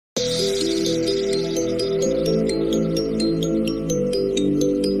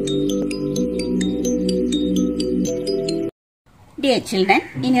Dear children,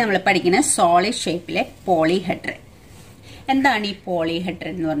 ഇനി നമ്മൾ പഠിക്കുന്ന സോളിഡ് ഷേപ്പിലെ പോളിഹെഡ്രൻ. എന്താണ് ഈ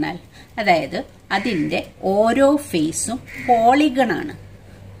പോളിഹെഡ്രൻ എന്ന് പറഞ്ഞാൽ? അതായത് അതിന്റെ ഓരോ ഫേസും പോളിഗൺ ആണ്.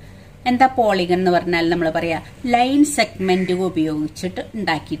 എന്താ പോളിഗൺ എന്ന് പറഞ്ഞാൽ നമ്മൾ പറയാ ലൈൻ സെഗ്മെന്റ് ഉപയോഗിച്ചിട്ട്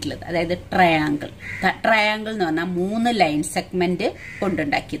ഉണ്ടാക്കിയിട്ടുള്ളത്. അതായത് ട്രയാങ്കിൾ എന്ന് പറഞ്ഞാൽ 3 ലൈൻ സെഗ്മെന്റ്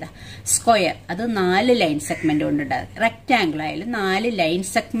കൊണ്ടുണ്ടാക്കിയതാ. സ്ക്വയർ അത് 4 ലൈൻ സെഗ്മെന്റ് കൊണ്ടുണ്ടാകും. റെക്ടാങ്കിൾ ആയാലും 4 ലൈൻ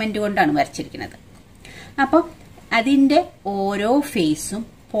സെഗ്മെന്റ് കൊണ്ടാണ് വരച്ചിരിക്കുന്നത്. അപ്പം അതിന്റെ ഓരോ ഫേസും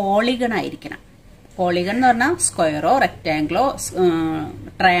പോളിഗൺ ആയിരിക്കണം. പോളിഗൺ എന്ന് പറഞ്ഞാൽ സ്ക്വയറോ റെക്ടാങ്കിളോ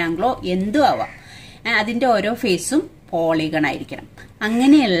ട്രയാങ്കിളോ എന്തും ആവാം. അതിന്റെ ഓരോ ഫേസും പോളിഗൺ ആയിരിക്കണം.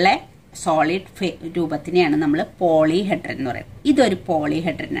 അങ്ങനെയുള്ള സോളിഡ് രൂപത്തിനെയാണ് നമ്മൾ പോളിഹെഡ്രൻ എന്ന് പറയുന്നത്. ഇതൊരു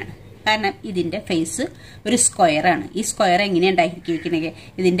പോളിഹെഡ്രനാണ്. കാരണം ഇതിന്റെ ഫേസ് ഒരു സ്ക്വയർ ആണ്. ഈ സ്ക്വയർ എങ്ങനെയാണ് ഉണ്ടാക്കിയിരിക്കുന്നത്?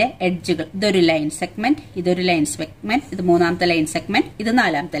 ഇതിന്റെ എഡ്ജുകൾ, ഇതൊരു ലൈൻ സെഗ്മെന്റ്, ഇതൊരു ലൈൻ സെഗ്മെന്റ്, ഇത് 3ാമത്തെ ലൈൻ സെഗ്മെന്റ്, ഇത്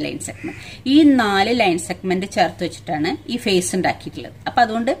 4ാമത്തെ ലൈൻ സെഗ്മെന്റ്. ഈ 4 ലൈൻ സെഗ്മെന്റ് ചേർത്ത് വെച്ചിട്ടാണ് ഈ ഫേസ് ഉണ്ടാക്കിയിട്ടുള്ളത്. അപ്പൊ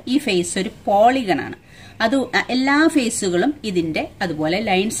അതുകൊണ്ട് ഈ ഫേസ് ഒരു പോളിഗൺ ആണ്. അത് എല്ലാ ഫേസുകളും ഇതിന്റെ അതുപോലെ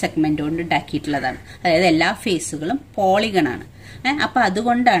ലൈൻ സെഗ്മെന്റ് കൊണ്ട് ഉണ്ടാക്കിയിട്ടുള്ളതാണ്. അതായത് എല്ലാ ഫേസുകളും പോളിഗൺ ആണ്. അപ്പൊ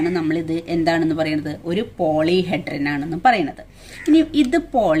അതുകൊണ്ടാണ് നമ്മൾ ഇത് എന്താണെന്ന് പറയുന്നത്, ഒരു പോളിഹെഡ്രൻ ആണെന്ന് പറയുന്നത്. ഇനി ഇത്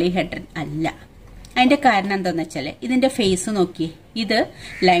പോളിഹെഡ്രൻ അല്ല. അതിന്റെ കാരണം എന്താന്ന് വെച്ചാല് ഇതിന്റെ ഫേസ് നോക്കി, ഇത്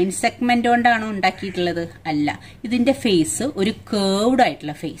ലൈൻ സെഗ്മെന്റ് കൊണ്ടാണോ ഉണ്ടാക്കിയിട്ടുള്ളത്? അല്ല, ഇതിന്റെ ഫേസ് ഒരു കേർവ്ഡ്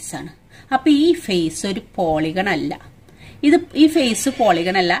ആയിട്ടുള്ള ഫേസ് ആണ്. അപ്പൊ ഈ ഫേസ് ഒരു പോളിഗൺ അല്ല. ഈ ഫേസ്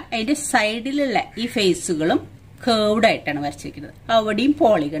പോളിഗൺ അല്ല. അതിന്റെ സൈഡിലുള്ള ഈ ഫേസുകളും കേർവ്ഡ് ആയിട്ടാണ് വരച്ചിരിക്കുന്നത്. അവിടെയും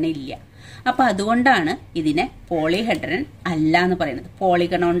പോളിഗൺ ഇല്ല. അപ്പൊ അതുകൊണ്ടാണ് ഇതിനെ പോളിഹെഡ്രൻ അല്ല എന്ന് പറയുന്നത്.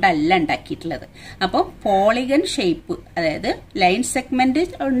 പോളിഗൺ കൊണ്ടല്ല ഉണ്ടാക്കിയിട്ടുള്ളത്. അപ്പൊ പോളിഗൺ ഷേപ്പ്, അതായത് ലൈൻ സെഗ്മെന്റ്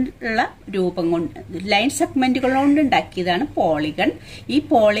ഉള്ള രൂപം കൊണ്ട്, ലൈൻ സെഗ്മെന്റുകൾ കൊണ്ട് ഉണ്ടാക്കിയതാണ് പോളിഗൺ. ഈ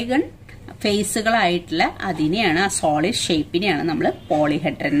പോളിഗൺ ഫേസുകളായിട്ടുള്ള അതിനെയാണ്, ആ സോളിഡ് ഷേപ്പിനെയാണ് നമ്മൾ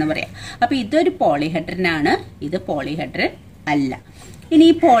പോളിഹെഡ്രൻ എന്ന് പറയാം. അപ്പൊ ഇതൊരു പോളിഹെഡ്രൻ ആണ്, ഇത് പോളിഹെഡ്രൻ അല്ല. ഇനി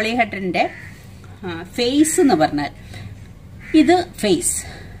ഈ പോളിഹെഡ്രന്റെ ഫേസ് എന്ന് പറഞ്ഞാൽ, ഇത് ഫേസ്,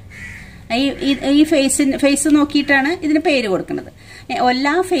 ഈ ഫേസ് നോക്കിയിട്ടാണ് ഇതിന് പേര് കൊടുക്കുന്നത്.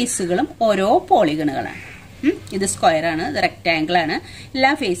 എല്ലാ ഫേസുകളും ഓരോ പോളിഗണുകളാണ്. ഇത് സ്ക്വയർ ആണ്, ഇത് റെക്ടാങ്കിൾ ആണ്.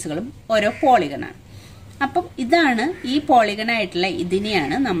 എല്ലാ ഫേസുകളും ഓരോ പോളിഗണാണ്. അപ്പം ഇതാണ് ഈ പോളിഗൺ ആയിട്ടുള്ള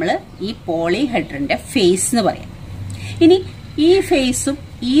ഇതിനെയാണ് നമ്മൾ ഈ പോളിഹെഡ്രന്റെ ഫേസ് എന്ന് പറയാം. ഇനി ഈ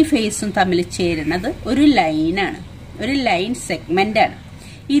ഫേസും തമ്മിൽ ചേരുന്നത് ഒരു ലൈനാണ്, ഒരു ലൈൻ സെഗ്മെന്റ് ആണ്.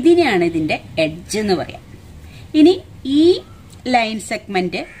 ഇതിനെയാണ് ഇതിന്റെ എഡ്ജ് എന്ന് പറയാം. ഇനി ഈ ലൈൻ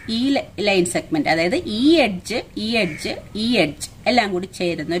സെഗ്മെന്റ്, അതായത് ഈ എഡ്ജ് എല്ലാം കൂടി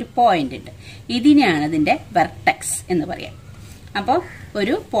ചേരുന്ന ഒരു പോയിന്റ് ഉണ്ട്. ഇതിനെയാണ് ഇതിന്റെ വെർട്ടെക്സ് എന്ന് പറയാം. അപ്പോൾ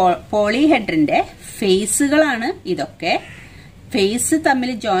ഒരു പോളിഹെഡ്രന്റെ ഫേസുകളാണ് ഇതൊക്കെ. ഫേസ് തമ്മിൽ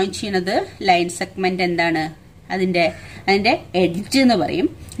ജോയിൻ ചെയ്യുന്നത് ലൈൻ സെഗ്മെന്റ് എന്താണ്? അതിന്റെ എഡ്ജ് എന്ന് പറയും.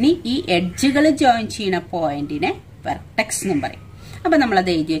 ഇനി ഈ എഡ്ജുകൾ ജോയിൻ ചെയ്യുന്ന പോയിന്റിനെ വെർട്ടെക്സ് എന്നും പറയും. അപ്പൊ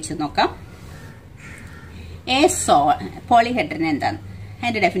നമ്മളത് എഴുതി വെച്ച് നോക്കാം. പോളിഹെഡ്രൻ എന്താണ്?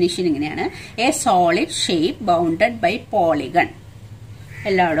 അതിന്റെ ഡെഫിനിഷൻ ഇങ്ങനെയാണ്: A solid shape bounded by polygon.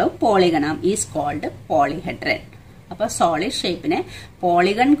 എല്ലായിടവും പോളിഗൺ ഈസ് കോൾഡ് പോളിഹെഡ്രൻ. അപ്പൊ സോളിഡ് ഷേപ്പിനെ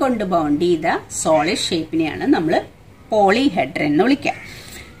പോളിഗൺ കൊണ്ട് ബൗണ്ട് ചെയ്ത സോളിഡ് ഷേപ്പിനെയാണ് നമ്മൾ പോളിഹെഡ്രൻ എന്ന് വിളിക്കുക.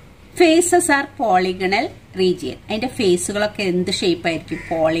 Faces R polygonal region. അതിന്റെ ഫേസുകളൊക്കെ എന്ത് ഷേപ്പ് ആയിരിക്കും?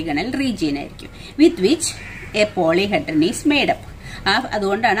 പോളിഗണൽ റീജിയൻ ആയിരിക്കും. With which A പോളിഹെഡ്രൻ is made up.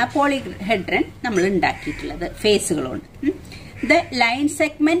 അതുകൊണ്ടാണ് ആ പോളിഹെഡ്രൻ നമ്മൾ ഉണ്ടാക്കിയിട്ടുള്ളത് ഫേസുകളുണ്ട്. The line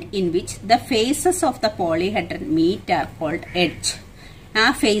segment in which the faces of the പോളിഹെഡ്രൻ meet are called edge. ആ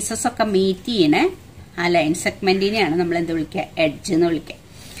ഫേസസ് ഒക്കെ മീറ്റ് ചെയ്യണ ആ ലൈൻ സെഗ്മെന്റിനെയാണ് നമ്മൾ എന്ത് വിളിക്കുക? എഡ്ജ് എന്ന് വിളിക്കുക.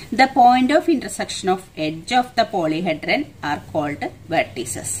 The point of intersection of edge of the പോളിഹെഡ്രൻ are called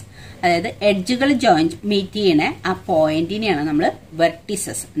vertices. അതായത് എഡ്ജുകൾ മീറ്റ് ചെയ്യണ ആ പോയിന്റിനെയാണ് നമ്മൾ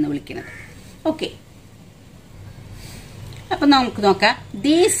വെർട്ടീസസ് എന്ന് വിളിക്കുന്നത്. ഓക്കെ, അപ്പൊ നമുക്ക് നോക്കാം.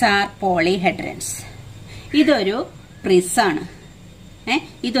 These are പോളിഹെഡ്രൻസ്. ഇതൊരു പ്രിസാണ്,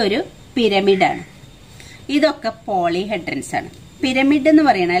 ഇതൊരു പിരമിഡാണ്. ഇതൊക്കെ പോളിഹെഡ്രൻസ് ആണ്. പിരമിഡ് എന്ന്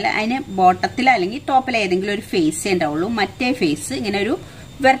പറയണത് അതിന് ബോട്ടത്തിൽ അല്ലെങ്കിൽ ടോപ്പിൽ ഏതെങ്കിലും ഒരു ഫേസ് ഉണ്ടാവുള്ളൂ. മറ്റേ ഫേസ് ഇങ്ങനെ ഒരു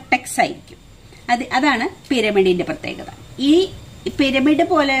വെർട്ടെക്സ് ആയിരിക്കും. അതാണ് പിരമിഡിന്റെ പ്രത്യേകത. ഈ പിരമിഡ്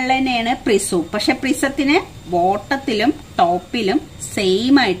പോലെയുള്ള തന്നെയാണ് പ്രിസവും. പക്ഷെ പ്രിസത്തിന് ബോട്ടത്തിലും ടോപ്പിലും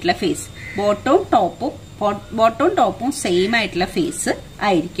സെയിം ആയിട്ടുള്ള ഫേസ്, ബോട്ടവും ടോപ്പും സെയിം ആയിട്ടുള്ള ഫേസ്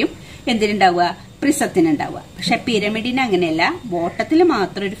ആയിരിക്കും എന്തിനുണ്ടാവുക? പ്രിസത്തിനുണ്ടാവുക. പക്ഷെ പിരമിഡിന് അങ്ങനെയല്ല. ബോട്ടത്തിൽ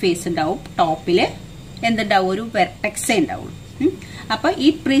മാത്രം ഒരു ഫേസ് ഉണ്ടാവും, ടോപ്പില് എന്തുണ്ടാവും? ഒരു വെർട്ടെക്സേ ഉണ്ടാവുള്ളൂ. അപ്പൊ ഈ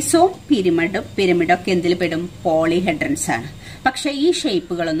പ്രിസവും പിരമിഡൊക്കെ എന്തിൽ പെടും? പോളിഹെഡ്രൻസ് ആണ്. പക്ഷെ ഈ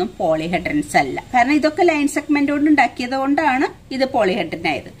ഷേപ്പുകളൊന്നും പോളിഹെഡ്രൻസ് അല്ല. കാരണം ഇതൊക്കെ ലൈൻ സെഗ്മെന്റ് കൊണ്ട് ഉണ്ടാക്കിയത് കൊണ്ടാണ് ഇത് പോളിഹെഡ്രൻ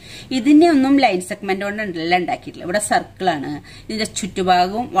ആയത്. ഇതിനെ ഒന്നും ലൈൻ സെഗ്മെന്റ് കൊണ്ടല്ല ഉണ്ടാക്കിയിട്ടില്ല. ഇവിടെ സർക്കിളാണ്, ഇതിന്റെ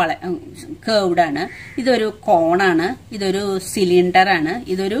ചുറ്റുഭാഗവും കേർവ്ഡ് ആണ്, ഇതൊരു കോണാണ്, ഇതൊരു സിലിണ്ടർ ആണ്,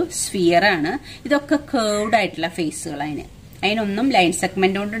 ഇതൊരു സ്ഫിയർ ആണ്. ഇതൊക്കെ കേർവ്ഡ് ആയിട്ടുള്ള ഫേസുകൾ. അതിനൊന്നും ലൈൻ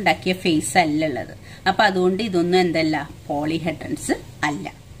സെഗ്മെന്റ് കൊണ്ട് ഉണ്ടാക്കിയ ഫേസ് അല്ല ഉള്ളത്. അപ്പൊ അതുകൊണ്ട് ഇതൊന്നും എന്തല്ല? പോളിഹെഡ്രൻസ് അല്ല.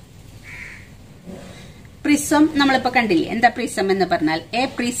 പ്രിസം നമ്മളിപ്പോ കണ്ടില്ലേ. എന്താ പ്രിസം എന്ന് പറഞ്ഞാൽ? A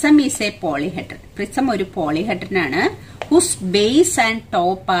prism is A പോളിഹെഡ്രൻ. Prism ഒരു പോളിഹെഡ്രൻ ആണ്. Who's base and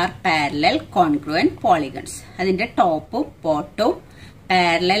top R parallel congruent polygons. അതിന്റെ ടോപ്പും ബോട്ടവും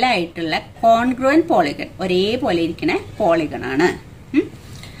പാരലൽ ആയിട്ടുള്ള കോൺഗ്രുവന്റ് പോളിഗൺ, ഒരേപോലെ ഇരിക്കുന്ന പോളിഗൺ ആണ്.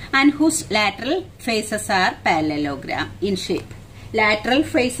 And who's lateral faces R parallelogram in shape. Lateral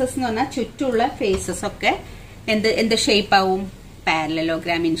faces എന്ന് പറഞ്ഞാൽ ചുറ്റുള്ള ഫേസസ് ഒക്കെ എന്ത് ഷേപ്പ് ആവും?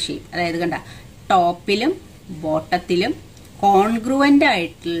 Parallelogram in shape. അതായത് കണ്ട, ടോപ്പിലും ബോട്ടത്തിലും കോൺഗ്രുവന്റ്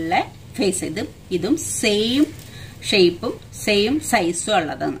ആയിട്ടുള്ള ഫേസ്. ഇതും സെയിം ഷേപ്പും സെയിം സൈസും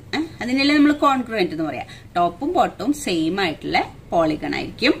ഉള്ളതാണ്. അതിനല്ലേ നമ്മൾ കോൺഗ്രുവന്റ് എന്ന് പറയാം. ടോപ്പും ബോട്ടവും സെയിം ആയിട്ടുള്ള പോളിഗൺ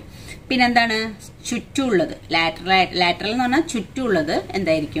ആയിരിക്കും. പിന്നെന്താണ്? ചുറ്റുള്ളത് ലാറ്ററൽ എന്ന് പറഞ്ഞാൽ ചുറ്റുള്ളത്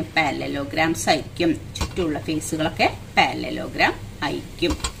എന്തായിരിക്കും? പാരലലോഗ്രാംസ് ആയിരിക്കും. ചുറ്റുള്ള ഫേസുകളൊക്കെ പാരലലോഗ്രാം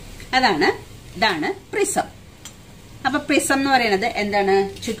ആയിരിക്കും. ഇതാണ് പ്രിസം. അപ്പൊ പ്രിസം എന്ന് പറയുന്നത് എന്താണ്?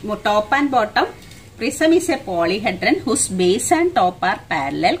 Top and bottom. Prism is A പോളിഹെഡ്രൻ who's base and top R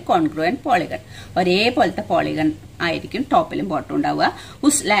parallel congruent polygon. ഒരേപോലത്തെ പോളിഗൺ ആയിരിക്കും ടോപ്പിലും ബോട്ടം ഉണ്ടാവുക.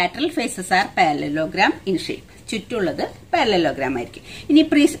 Who's lateral faces R parallelogram in shape. ചുറ്റുള്ളത് parallelogram ആയിരിക്കും. ഇനി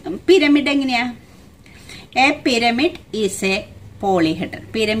പിരമിഡ് എങ്ങനെയാ? A pyramid is A പോളിഹെഡ്രൻ.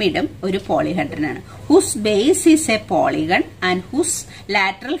 പിരമിഡും ഒരു പോളിഹെഡ്രൻ ആണ്. Who's base is A polygon and who's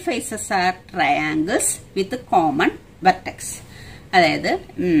lateral faces R triangles with common vertex. അതായത്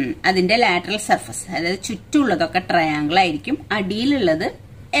അതിന്റെ ലാറ്ററൽ സർഫസ്, അതായത് ചുറ്റുള്ളതൊക്കെ ട്രയാങ്കിൾ ആയിരിക്കും. അടിയിലുള്ളത്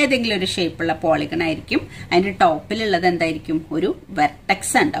ഏതെങ്കിലും ഒരു ഷേപ്പുള്ള പോളിഗൺ ആയിരിക്കും. അതിന്റെ ടോപ്പിലുള്ളത് എന്തായിരിക്കും? ഒരു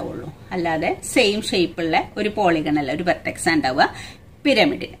വെർട്ടെക്സ് ഉണ്ടാവുള്ളൂ. അല്ലാതെ സെയിം ഷേപ്പുള്ള ഒരു പോളിഗൺ അല്ല, ഒരു വെർട്ടെക്സ് ഉണ്ടാവുക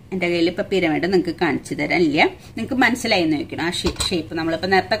പിരമിഡിന്. എന്റെ കയ്യിൽ ഇപ്പൊ പിരമിഡ് നിങ്ങൾക്ക് കാണിച്ചു തരാനില്ല. നിങ്ങൾക്ക് മനസ്സിലായി എന്ന് ചോദിക്കണം. ആ ഷേപ്പ് നമ്മളിപ്പോ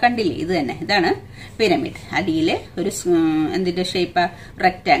നേരത്തെ കണ്ടില്ലേ? ഇത് തന്നെ, ഇതാണ് പിരമിഡ്. അടിയില് ഒരു എന്തിന്റെ ഷേപ്പ്?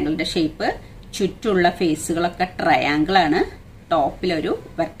 റെക്ടാംഗിളിന്റെ ഷേപ്പ്. ചുറ്റുള്ള ഫേസുകളൊക്കെ ട്രയാങ്കിൾ ആണ്. ടോപ്പിലൊരു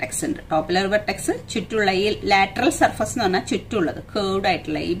വെർട്ടെക്സ് ഉണ്ട്. ടോപ്പിലൊരു വെർട്ടെക്സ്, ചുറ്റുള്ള ഈ ലാറ്ററൽ സർഫസ് എന്ന് പറഞ്ഞാൽ ചുറ്റുള്ളത് കേർവ്ഡ്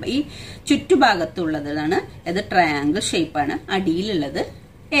ആയിട്ടുള്ള ഈ ചുറ്റുഭാഗത്തുള്ളതാണ്. ഇത് ട്രയാങ്കിൾ ഷേപ്പാണ്. അടിയിലുള്ളത്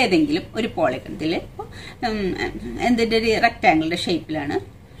ഏതെങ്കിലും ഒരു പോളിഗൺ. എന്തിന്റെ ഒരു റെക്ടാംഗിളിന്റെ ഷേപ്പിലാണ്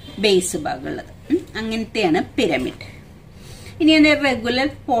ബേസ് ഭാഗം ഉള്ളത്. അങ്ങനത്തെയാണ് പിരമിഡ്. ഇനി റെഗുലർ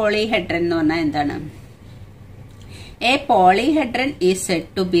പോളിഹെഡ്രൻ എന്ന് പറഞ്ഞാൽ എന്താണ്? A പോളിഹെഡ്രൻ is said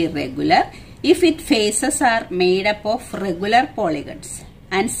to B regular if its faces are made up of regular polygons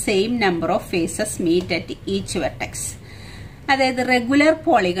and same number of faces meet at each vertex. അതായത് റെഗുലർ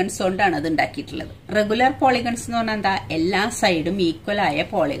പോളിഗൺസ് കൊണ്ടാണ് അത് ഉണ്ടാക്കിയിട്ടുള്ളത്. റെഗുലർ പോളിഗൺസ് എന്ന് പറഞ്ഞാൽ എന്താ? എല്ലാ സൈഡും ഈക്വൽ ആയ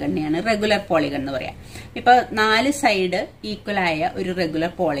പോളിഗണിനെയാണ് റെഗുലർ പോളിഗൺ എന്ന് പറയാം. ഇപ്പൊ 4 സൈഡ് ഈക്വൽ ആയ ഒരു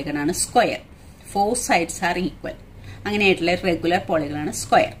റെഗുലർ പോളിഗൺ ആണ് square. 4 sides R equal. അങ്ങനെയായിട്ടുള്ള regular polygon ആണ്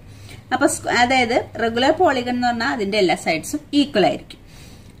സ്ക്വയർ. അപ്പൊ അതായത് റെഗുലർ പോളിഗൺ എന്ന് പറഞ്ഞാൽ അതിന്റെ എല്ലാ സൈഡ്സും ഈക്വൽ ആയിരിക്കും.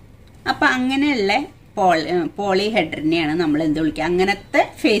 അപ്പൊ അങ്ങനെയുള്ള പോളിഹെഡ്രനെയാണ് നമ്മൾ എന്ത് വിളിക്കുക? അങ്ങനത്തെ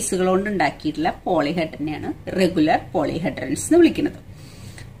ഫേസുകൾ കൊണ്ട് ഉണ്ടാക്കിയിട്ടുള്ള പോളിഹെഡ്രനെയാണ് റെഗുലർ പോളിഹെഡ്രൻസ് എന്ന് വിളിക്കുന്നത്.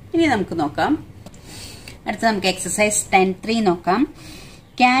 ഇനി നമുക്ക് നോക്കാം. അടുത്ത നമുക്ക് എക്സസൈസ് 10.3 നോക്കാം.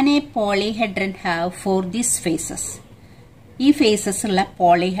 Can A പോളിഹെഡ്രൻ have 4 these faces? ഈ ഫേസസ് ഉള്ള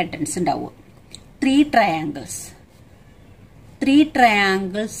പോളിഹെഡ്രൻസ് ഉണ്ടാവുക. 3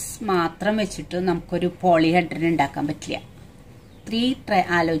 ട്രയാങ്കിൾസ് മാത്രം വെച്ചിട്ട് നമുക്കൊരു പോളിഹെഡ്രൻ ഉണ്ടാക്കാൻ പറ്റില്ല.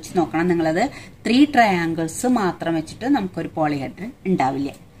 ആലോചിച്ച് നോക്കണം നിങ്ങളത്. 3 ട്രയാങ്കിൾസ് മാത്രം വെച്ചിട്ട് നമുക്കൊരു പോളിഹെഡ്രൻ ഉണ്ടാവില്ല.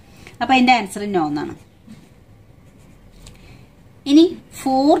 അപ്പൊ അതിന്റെ ആൻസർ നോ എന്നാണ്. ഇനി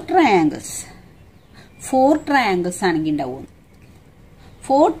 4 ട്രയാങ്കിൾസ് ആണെങ്കിൽ ഉണ്ടാവും.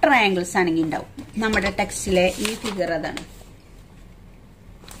 4 ട്രയാങ്കിൾസ് ആണെങ്കിൽ ഉണ്ടാവും. നമ്മുടെ ടെക്സ്റ്റിലെ ഈ ഫിഗർ അതാണ്.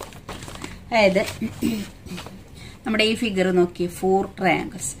 അതായത് നമ്മുടെ ഈ ഫിഗർ നോക്കി, 4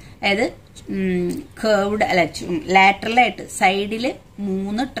 ട്രയാങ്കിൾസ്. അതായത് കേർവ്ഡ് അല്ല, ലാറ്ററലായിട്ട് സൈഡില്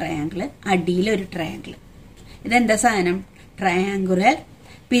 3 ട്രയാങ്കിള്, അടിയിലൊരു ട്രയാങ്കിള്. ഇതെന്താ സാധനം? Triangular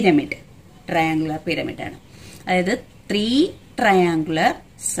pyramid. ആണ്. അതായത് 3 ട്രയാങ്കുലർ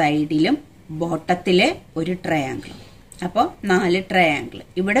സൈഡിലും ബോട്ടത്തില് ഒരു ട്രയാങ്കിളും. അപ്പോൾ 4 ട്രയാങ്കിള്.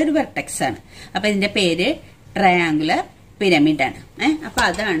 ഇവിടെ ഒരു വെർട്ടെക്സ് ആണ്. അപ്പൊ ഇതിന്റെ പേര് ട്രയാങ്കുലർ പിരമിഡ് ആണ്. അപ്പൊ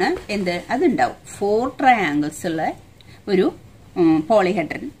അതാണ് എന്ത്? അതുണ്ടാവും. 4 ട്രയാങ്കിൾസ് ഉള്ള ഒരു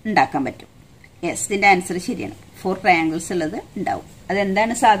പോളിഹെഡ്രൻ ഉണ്ടാക്കാൻ പറ്റും. യെസ്, ഇതിന്റെ ആൻസർ ശരിയാണ്. 4 ട്രയാങ്കിൾസ് ഉള്ളത് ഉണ്ടാവും.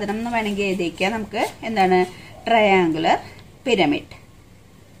 അതെന്താണ് സാധനം എന്ന് വേണമെങ്കിൽ എഴുതിക്കാം നമുക്ക്. എന്താണ്? Triangular pyramid.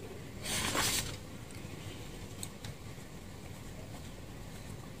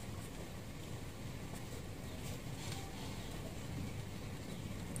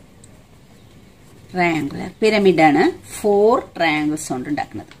 Triangular pyramid ആണ് 4 triangles കൊണ്ട്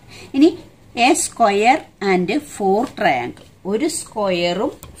ഉണ്ടാക്കുന്നത്. ഇനി a square and 4 triangle. ഒരു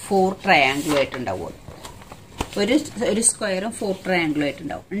സ്ക്വയറും 4 ട്രയാങ്കിളും ആയിട്ടുണ്ടാവും. ഒരു സ്ക്വയറും 4 ട്രയാങ്കിളും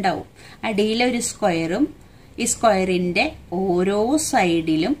ആയിട്ടുണ്ടാവും. അടിയിലെ ഒരു സ്ക്വയറും ഈ സ്ക്വയറിന്റെ ഓരോ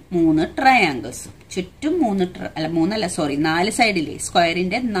സൈഡിലും 3 ട്രയാങ്കിൾസ്. ചുറ്റും 4 സൈഡിലെ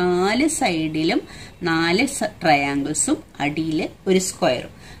സ്ക്വയറിന്റെ 4 സൈഡിലും 4 ട്രയാങ്കിൾസും അടിയിൽ ഒരു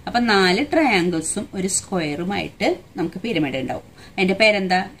സ്ക്വയറും. അപ്പൊ 4 ട്രയാങ്കിൾസും ഒരു സ്ക്വയറുമായിട്ട് നമുക്ക് പിരമിഡ് ഉണ്ടാവും. അതിന്റെ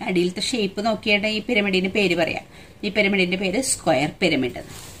പേരെന്താ? അടിയിലത്തെ ഷേപ്പ് നോക്കിയിട്ട് ഈ പിരമിഡിന്റെ പേര് പറയാം. ഈ പിരമിഡിന്റെ പേര് സ്ക്വയർ പിരമിഡ്.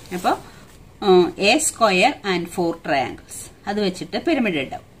 അപ്പൊ എ സ്ക്വയർ ആൻഡ് 4 ട്രയാങ്കിൾസ് അത് വെച്ചിട്ട് പിരമിഡ്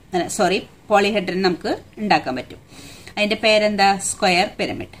ഉണ്ടാവും. പോളിഹെഡ്രൻ നമുക്ക് ഉണ്ടാക്കാൻ പറ്റും. അതിന്റെ പേരെന്താ? Square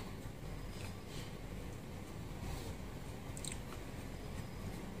pyramid.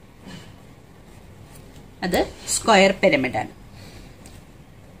 അത് സ്ക്വയർ പിരമിഡ് ആണ്.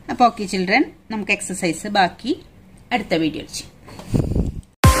 അപ്പോൾ ഓക്കെ ചിൽഡ്രൻ, നമുക്ക് എക്സസൈസ് ബാക്കി അടുത്ത വീഡിയോയിൽ ചെയ്യാം.